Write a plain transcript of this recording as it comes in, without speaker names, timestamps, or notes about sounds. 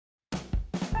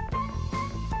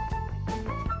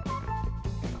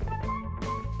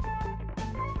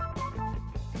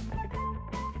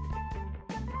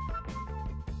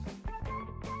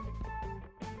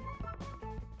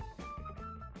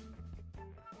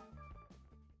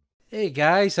Hey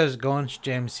guys, how's it going? It's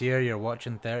James here. You're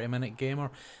watching 30 Minute Gamer.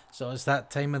 So it's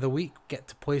that time of the week. Get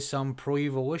to play some Pro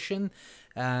Evolution,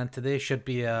 and today should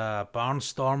be a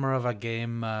barnstormer of a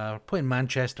game. We're playing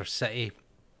Manchester City.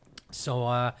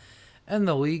 So in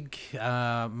the league,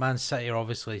 Man City are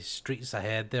obviously streets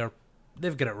ahead.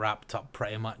 They've got it wrapped up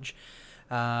pretty much.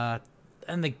 Uh,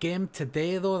 in the game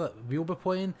today though that we'll be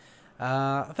playing,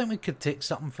 I think we could take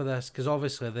something for this because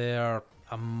obviously they're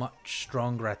a much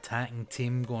stronger attacking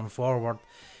team going forward.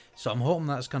 So I'm hoping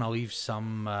that's going to leave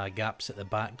some gaps at the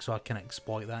back so I can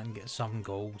exploit that and get some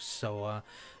goals. So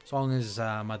as long as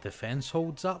my defence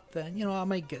holds up, then I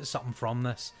might get something from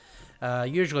this.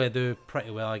 Usually I do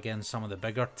pretty well against some of the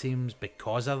bigger teams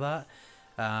because of that.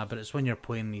 But it's when you're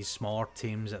playing these smaller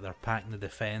teams that they're packing the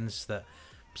defence that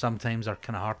sometimes are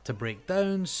kind of hard to break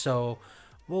down. So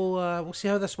we'll see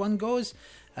how this one goes.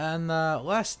 And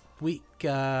last week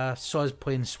saw us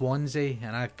playing Swansea,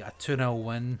 and I got a 2-0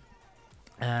 win.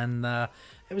 And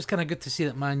it was kind of good to see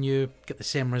that Man U get the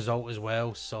same result as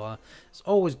well. So it's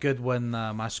always good when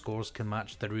my scores can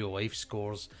match the real life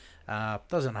scores.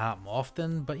 Doesn't happen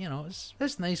often, but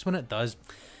it's nice when it does.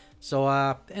 So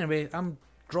anyway, I'm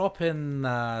dropping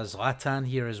Zlatan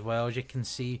here as well. As you can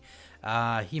see,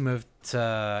 he moved to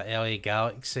LA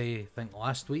Galaxy, I think,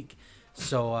 last week.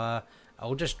 So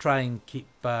I'll just try and keep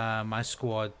my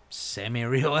squad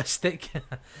semi-realistic.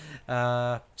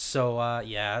 Yeah,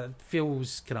 it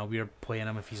feels kind of weird playing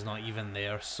him if he's not even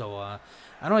there. So I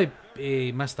know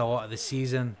he missed a lot of the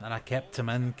season, and I kept him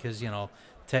in because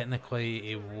technically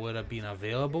he would have been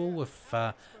available if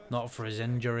not for his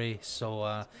injury.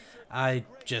 So I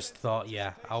just thought,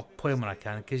 yeah, I'll play him when I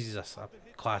can because he's a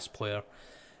class player.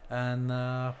 And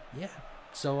yeah,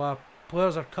 so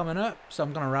players are coming up, so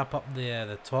I'm going to wrap up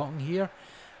the talking here.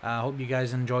 I hope you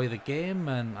guys enjoy the game,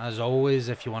 and as always,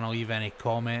 if you want to leave any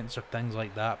comments or things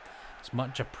like that, it's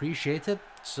much appreciated.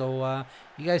 So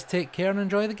you guys take care and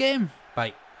enjoy the game.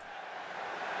 Bye.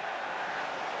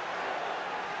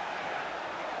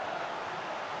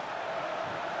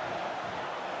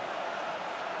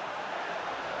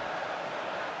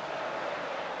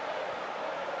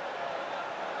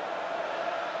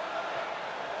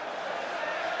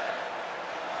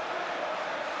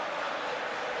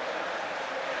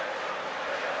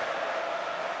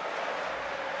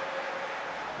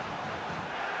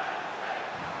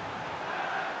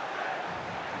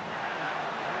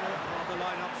 The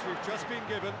lineups we've just been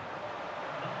given.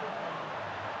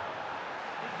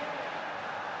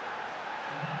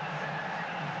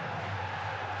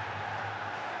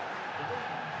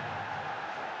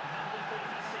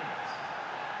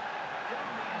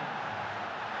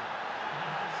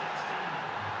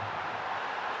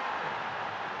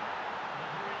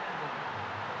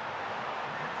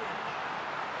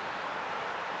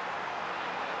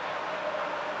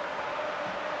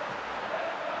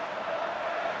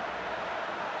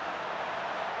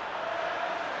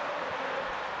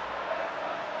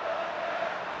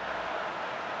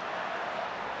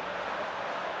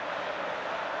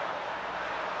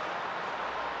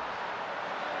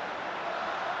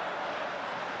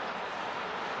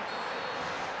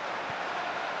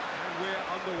 We're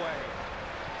underway.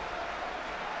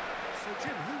 So,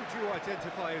 Jim, who would you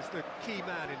identify as the key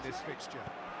man in this fixture?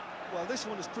 Well, this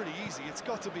one is pretty easy. It's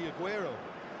got to be Aguero.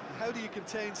 How do you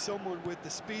contain someone with the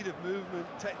speed of movement,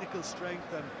 technical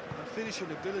strength and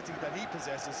finishing ability that he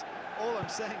possesses? All I'm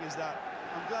saying is that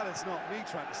I'm glad it's not me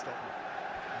trying to stop him.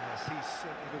 Yes, he's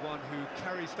certainly the one who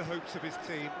carries the hopes of his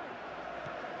team.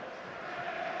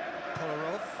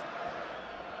 Kolarov.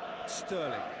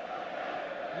 Sterling.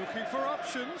 Looking for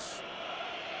options.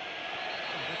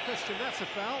 No question, that's a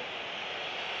foul.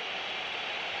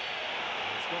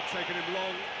 It's not taken him long,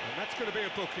 and that's going to be a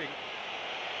booking.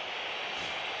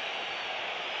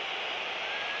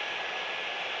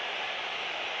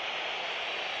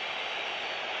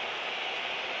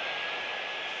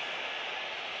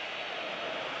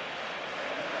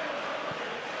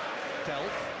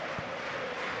 Delph.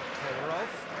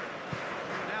 Kolarov.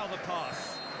 Now the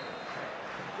pass.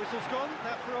 Whistle's gone,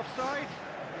 that for offside?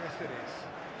 Yes, it is.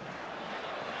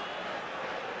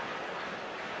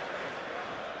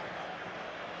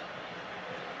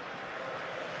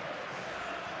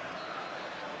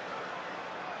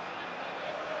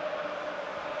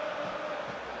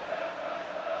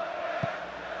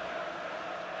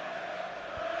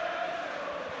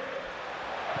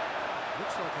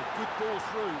 Looks like a good ball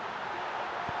through.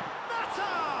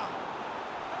 Mata!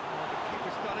 Oh, the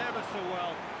keeper's done ever so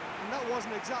well. And that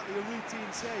wasn't exactly a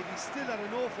routine save. He still had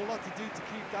an awful lot to do to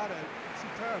keep that out.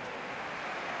 Superb.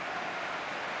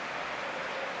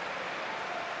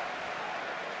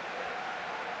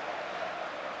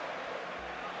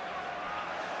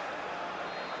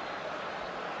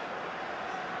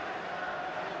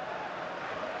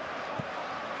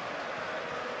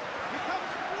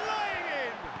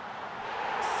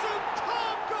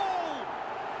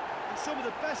 some of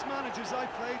the best managers I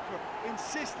played for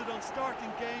insisted on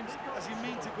starting games as you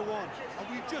mean to go on. And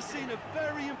we've just seen a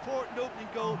very important opening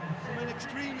goal from an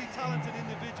extremely talented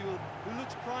individual who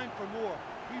looks primed for more.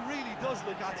 He really does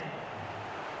look at it.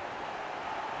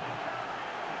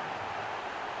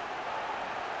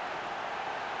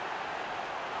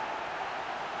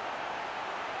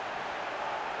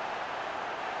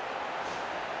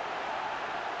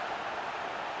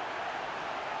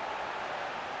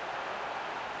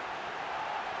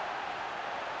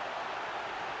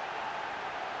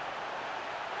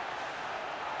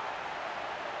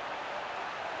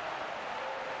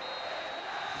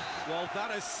 Well,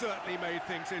 that has certainly made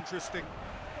things interesting.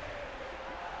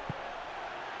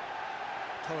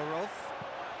 Kolarov.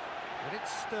 And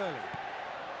it's Sterling.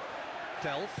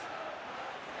 Delph.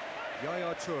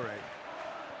 Yaya Toure.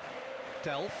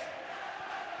 Delph.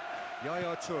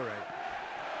 Yaya Toure.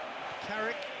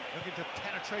 Carrick looking to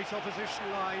penetrate opposition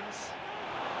lines.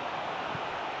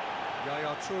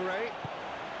 Yaya Toure.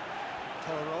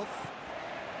 Kolarov.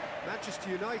 Manchester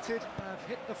United have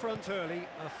hit the front early,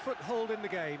 a foothold in the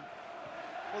game.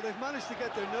 Well, they've managed to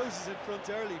get their noses in front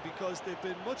early because they've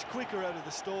been much quicker out of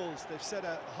the stalls. They've set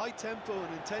a high tempo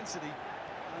and intensity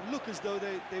and look as though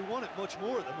they want it much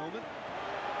more at the moment.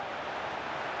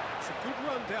 It's a good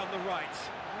run down the right.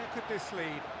 Where could this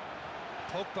lead?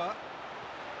 Pogba.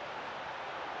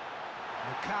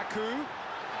 Lukaku.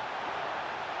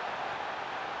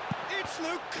 It's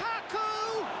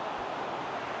Lukaku!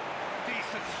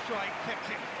 Decent strike, kept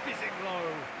it fizzing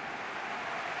low.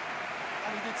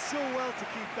 And he did so well to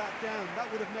keep that down.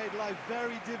 That would have made life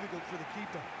very difficult for the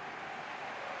keeper.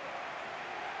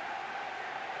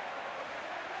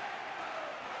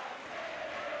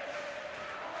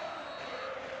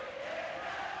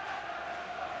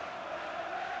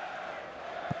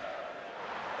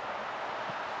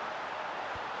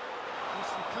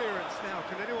 Decent clearance now.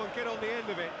 Can anyone get on the end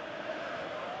of it?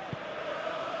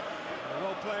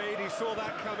 Well played, he saw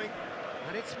that coming.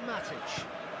 And it's Matic.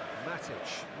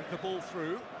 Matic with the ball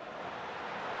through.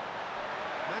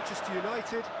 Manchester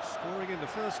United scoring in the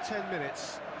first 10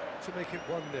 minutes to make it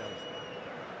 1-0.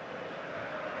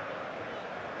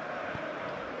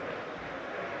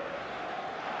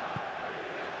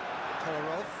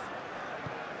 Kolarov.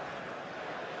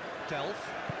 Delph.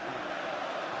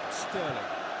 Sterling.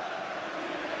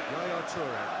 Yaya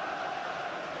Toure.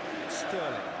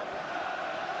 Sterling.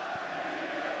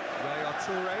 Yaya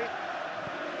Toure.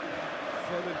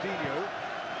 Fernandinho.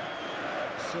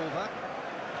 Silva.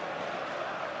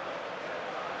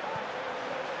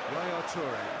 Yaya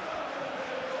Toure.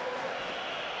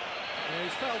 Yeah,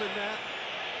 he's fouled in there.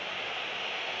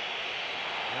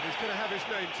 And he's going to have his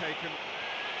name taken.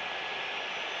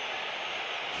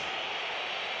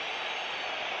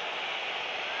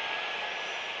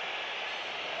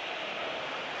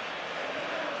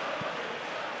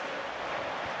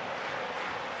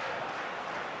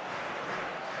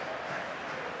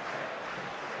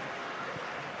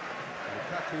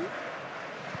 Lukaku.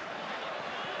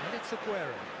 And it's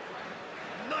Aguero.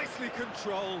 Nicely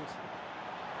controlled.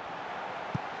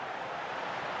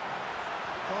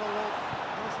 Kolarov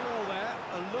does well there,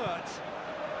 alert.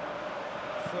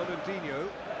 Fernandinho.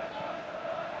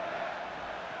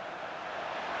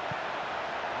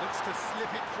 Looks to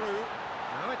slip it through.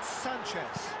 Now it's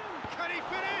Sanchez. Can he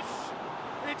finish?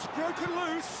 It's broken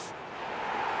loose.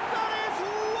 That is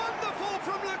wonderful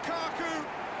from Lukaku.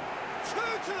 2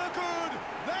 to the good.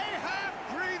 They have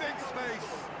breathing space.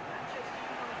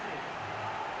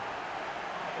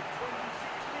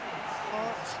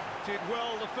 Hart did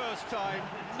well the first time.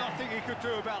 Nothing he could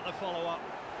do about the follow-up.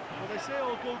 Well, they say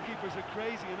all goalkeepers are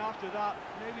crazy, and after that,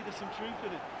 maybe there's some truth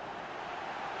in it.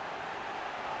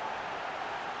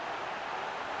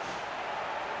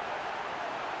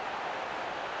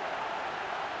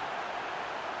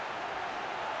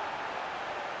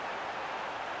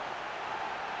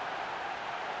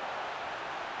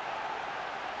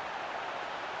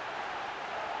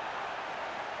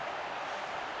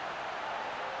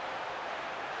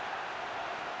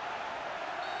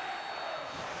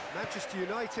 Manchester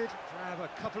United grab a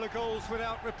couple of goals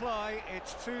without reply.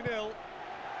 It's 2-0. Well,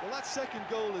 that second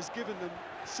goal has given them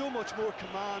so much more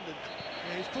command. And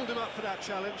yeah, he's pulled him up for that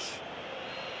challenge.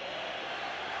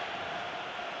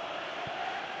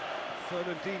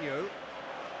 Fernandinho.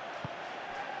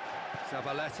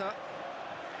 Zabaleta.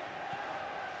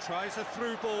 Tries a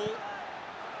through ball.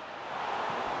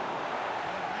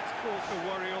 That's caused a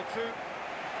worry or two.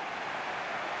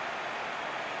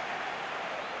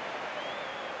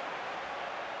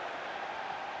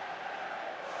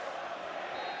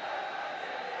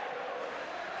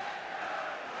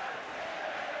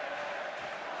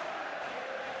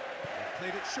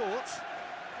 Played it short.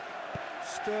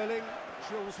 Sterling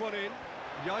drills one in.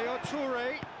 Yaya Toure.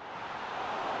 Well,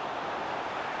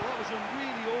 that was a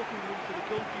really awkward one for the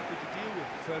goalkeeper to deal with.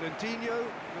 Fernandinho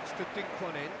looks to dink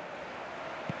one in.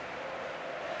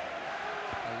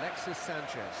 Alexis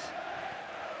Sanchez.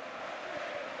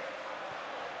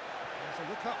 There's a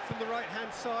look up from the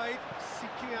right-hand side,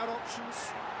 seeking out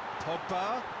options.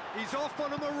 Pogba, he's off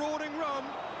on a marauding run.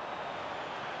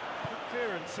 Good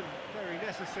clearance and very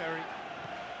necessary.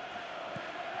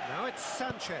 Now it's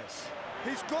Sanchez.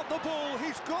 He's got the ball,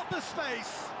 he's got the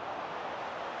space.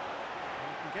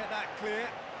 He can get that clear.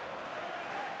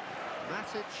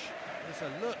 Matic is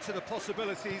alert to the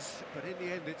possibilities, but in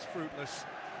the end it's fruitless.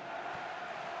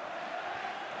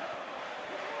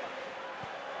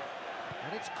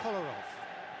 And it's Kolarov.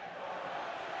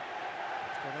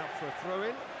 It's gone out for a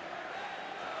throw-in.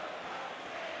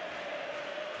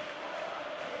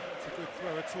 It's a good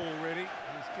throw at all, really.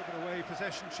 He's given away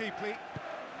possession cheaply.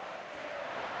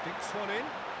 Dinks one in.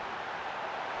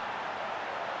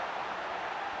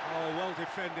 Oh, well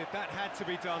defended. That had to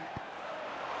be done.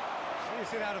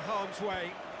 Clears it out of harm's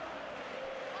way.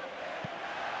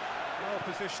 Well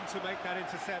positioned to make that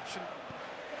interception.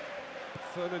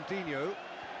 Fernandinho.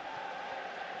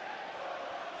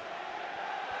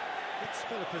 Good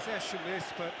spell of possession this,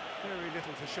 but very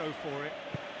little to show for it.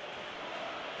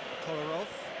 Kolarov.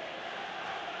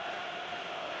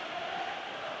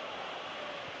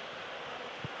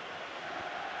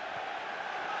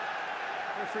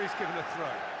 Referee's given a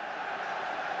throw.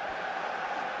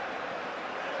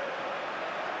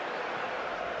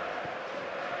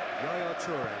 Yaya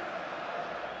Toure.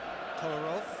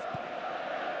 Kolarov.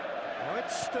 Oh,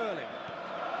 it's Sterling.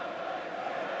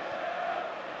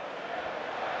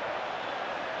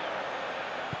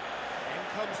 In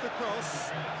comes the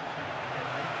cross.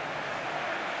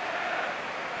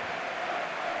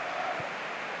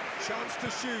 Chance to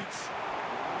shoot.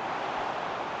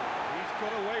 He's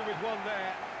got away with one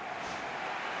there.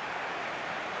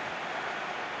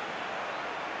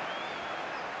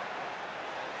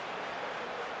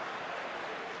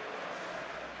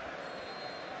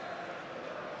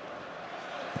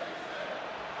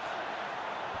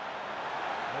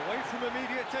 Away from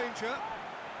immediate danger.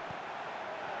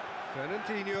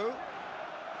 Fernandinho.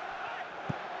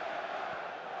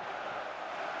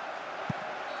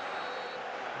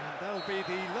 And that'll be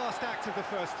the last act of the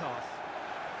first half.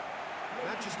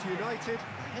 Manchester United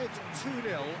ahead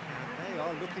 2-0, and they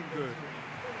are looking good.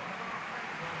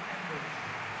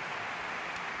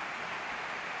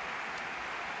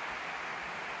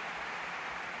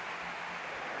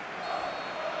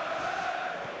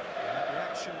 And the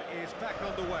action is back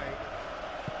underway.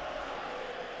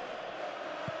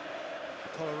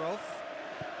 Kolarov.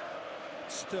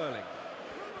 Sterling.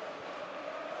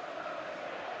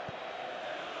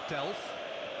 Delph.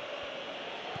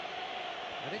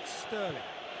 And it's Sterling.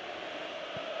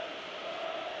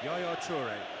 Yaya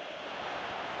Toure.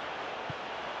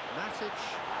 Matic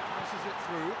passes it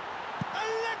through.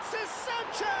 Alexis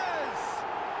Sanchez!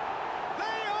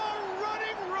 They are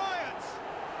running riot!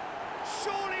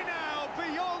 Surely now,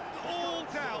 beyond all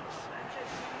doubt.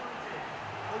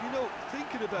 Well, you know,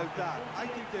 thinking about that, I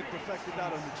think they perfected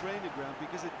that on the training ground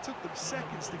because it took them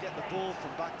seconds to get the ball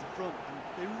from back to front, and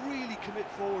they really commit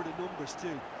forward in numbers too.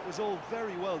 It was all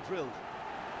very well drilled.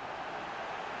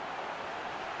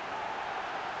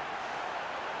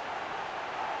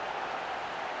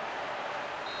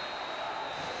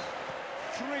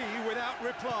 Three without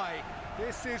reply.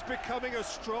 This is becoming a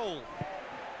stroll.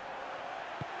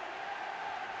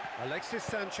 Alexis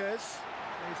Sanchez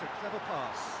plays a clever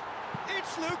pass.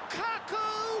 It's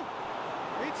Lukaku!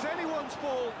 It's anyone's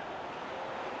ball.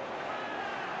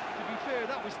 To be fair,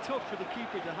 that was tough for the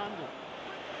keeper to handle.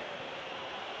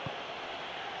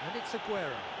 And it's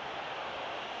Aguero.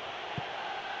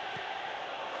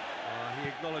 He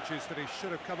acknowledges that he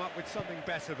should have come up with something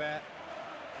better there.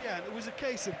 Yeah, and it was a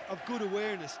case of good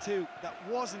awareness too. That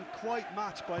wasn't quite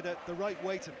matched by the right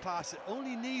weight of pass. It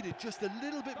only needed just a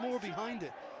little bit more behind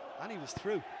it, and he was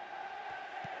through.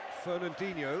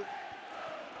 Fernandinho.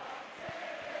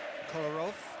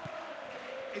 Kolarov.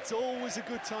 It's always a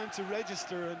good time to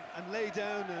register and lay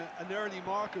down an early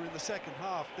marker in the second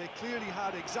half. They clearly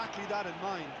had exactly that in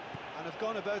mind and have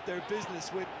gone about their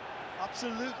business with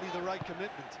absolutely the right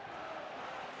commitment.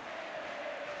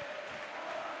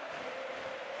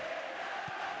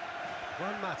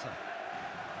 Juan Mata.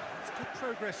 It's good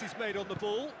progress he's made on the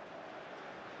ball.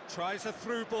 Tries a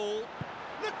through ball.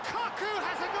 Lukaku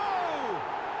has a go!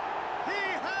 He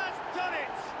has done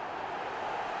it!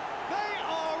 They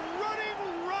are running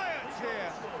riot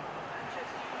here.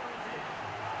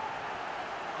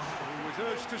 He was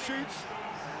urge to shoot,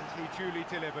 and he duly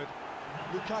delivered.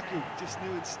 Lukaku just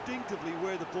knew instinctively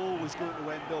where the ball was going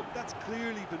to end up. That's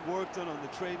clearly been worked on the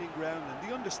training ground, and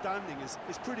the understanding is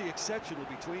pretty exceptional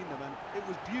between them, and it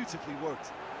was beautifully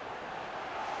worked.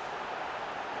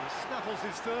 He snaffles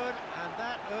his third, and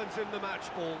that earns him the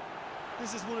match ball.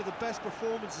 This is one of the best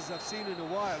performances I've seen in a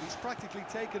while. He's practically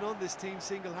taken on this team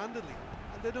single-handedly,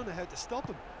 and they don't know how to stop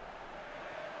him.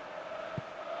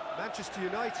 Manchester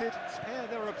United tear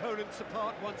their opponents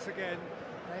apart once again.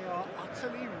 They are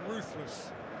utterly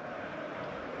ruthless.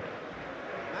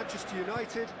 Manchester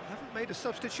United haven't made a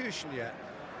substitution yet.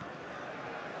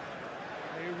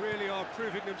 They really are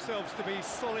proving themselves to be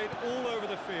solid all over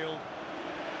the field.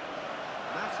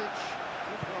 Matic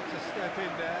did want to step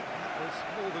in there. That was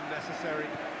more than necessary.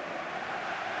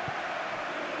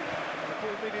 The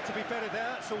ball needed to be better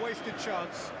there. It's a wasted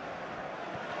chance.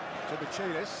 To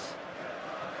Michelis.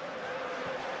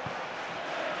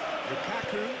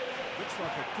 Lukaku, looks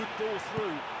like a good ball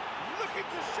through. Looking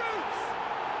to shoot!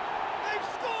 They've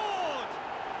scored!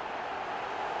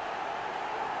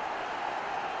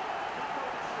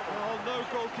 Well, no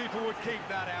goalkeeper would keep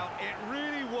that out. It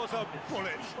really was a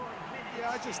bullet.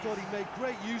 Yeah, I just thought he made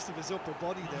great use of his upper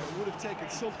body there. It would have taken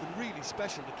something really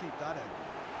special to keep that out.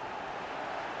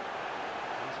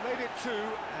 He's made it 2,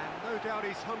 and no doubt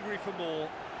he's hungry for more.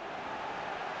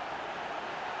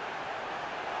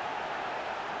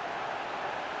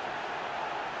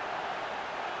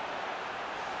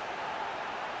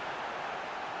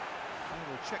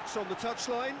 Checks on the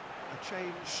touchline, a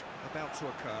change about to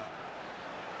occur.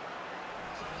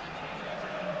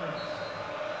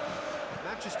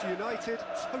 Manchester United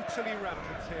totally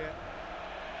rampant here.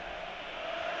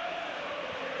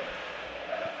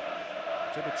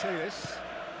 To Michelis.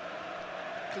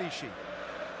 Clichy.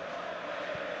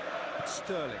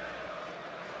 Sterling.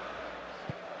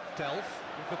 Delph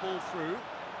with the ball through.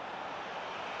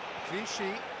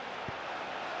 Clichy.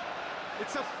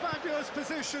 It's a fabulous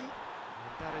position.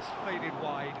 That is faded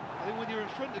wide. I think when you're in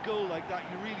front of goal like that,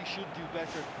 you really should do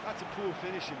better. That's a poor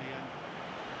finish in the end.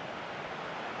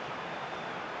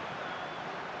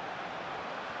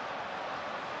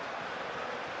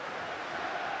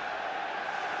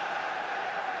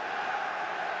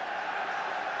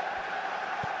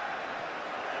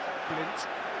 Blint.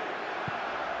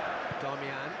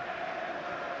 Damian.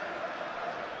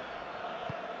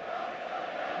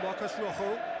 Marcos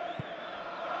Rojo.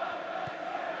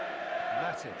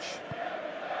 Matic.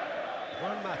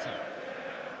 Juan Mata.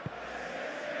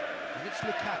 And it's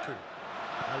Lukaku.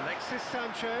 Alexis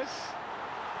Sanchez.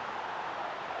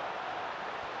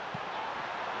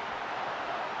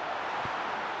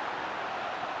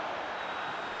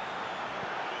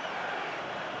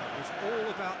 It was all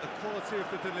about the quality of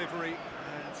the delivery,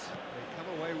 and they come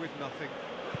away with nothing.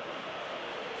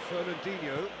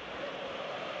 Fernandinho.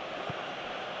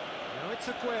 Now it's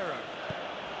Aguero.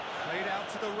 Played out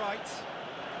to the right.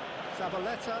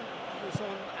 Zabaleta was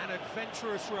on an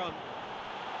adventurous run.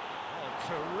 Oh,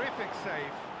 terrific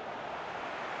save.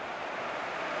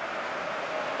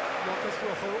 Marcos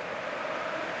Rojo.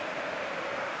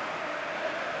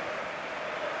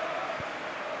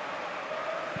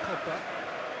 Pogba.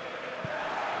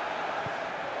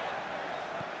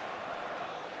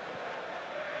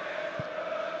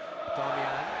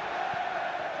 Damian.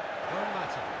 Juan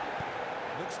Mata.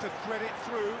 Looks to thread it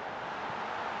through.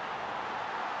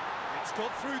 It's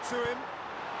got through to him.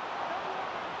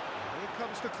 Here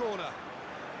comes the corner.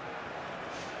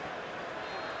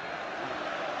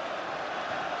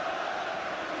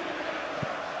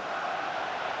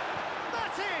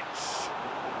 Matic!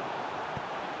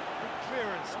 Good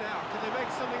clearance now. Can they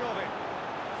make something of it?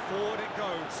 Forward it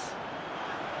goes.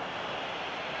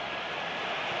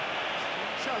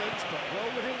 Challenge, but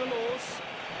well within the laws.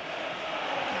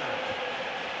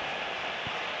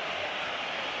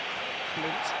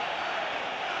 Blint.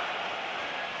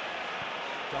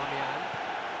 Damian.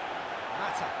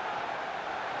 Mata.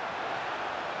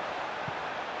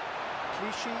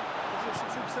 Clichy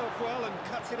positions himself well and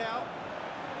cuts it out.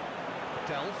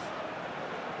 Delph.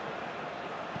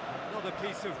 Another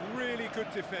piece of really good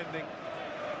defending.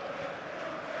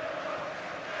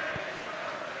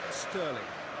 Sterling.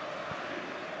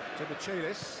 To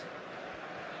Michelis.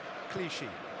 Clichy.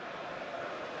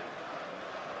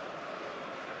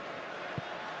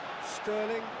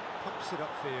 Sterling pumps it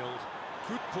upfield.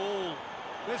 Good ball.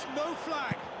 There's no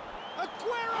flag.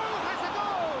 Aguero has a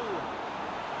goal!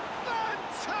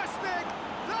 Fantastic!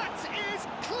 That is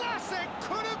classic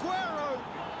Kun Aguero!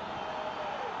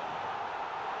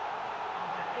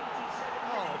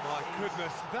 Oh my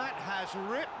goodness, that has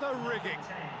ripped the rigging.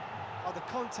 Oh, the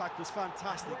contact was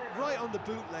fantastic, right on the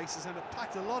bootlaces, and it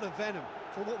packed a lot of venom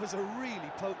for what was a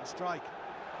really potent strike.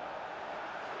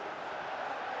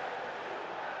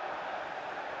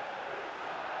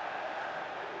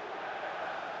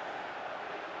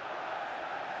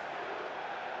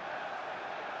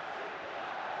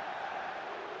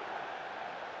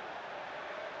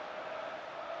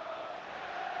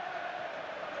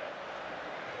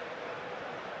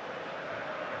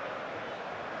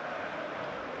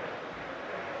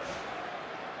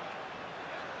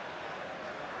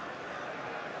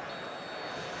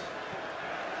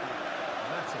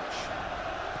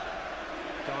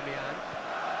 Darmian.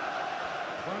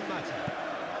 Juan Mata.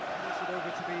 Moves it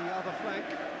over to the other flank.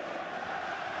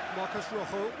 Marcos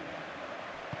Rojo.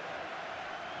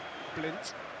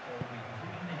 Blint.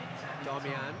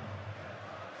 Darmian.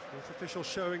 Fourth official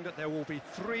showing that there will be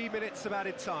 3 minutes of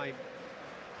added time.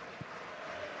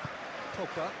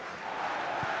 Pogba.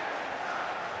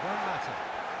 Juan Mata.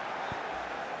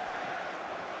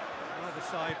 Either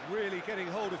side really getting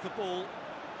hold of the ball.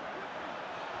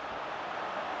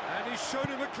 And he's shown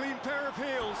him a clean pair of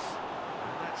heels.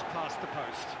 And that's past the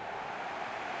post.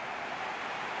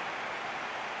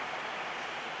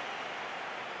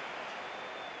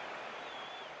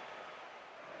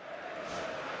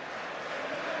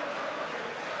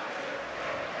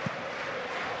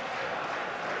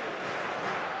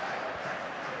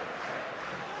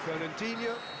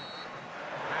 Fernandinho.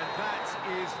 And that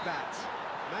is that.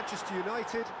 Manchester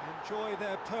United enjoy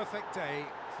their perfect day.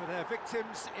 For their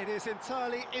victims, it is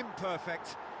entirely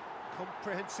imperfect.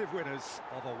 Comprehensive winners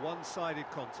of a one-sided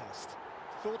contest.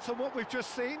 Thoughts on what we've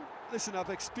just seen? Listen,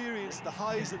 I've experienced the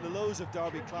highs and the lows of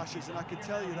derby clashes, and I can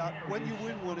tell you that when you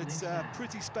win one, it's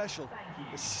pretty special.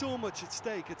 There's so much at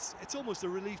stake. It's almost a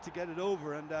relief to get it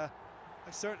over, and I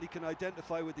certainly can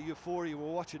identify with the euphoria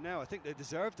we're watching now. I think they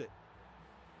deserved it.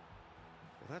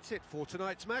 Well, that's it for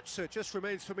tonight's match, so it just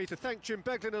remains for me to thank Jim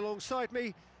Beglin alongside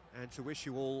me and to wish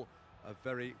you all a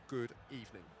very good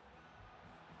evening.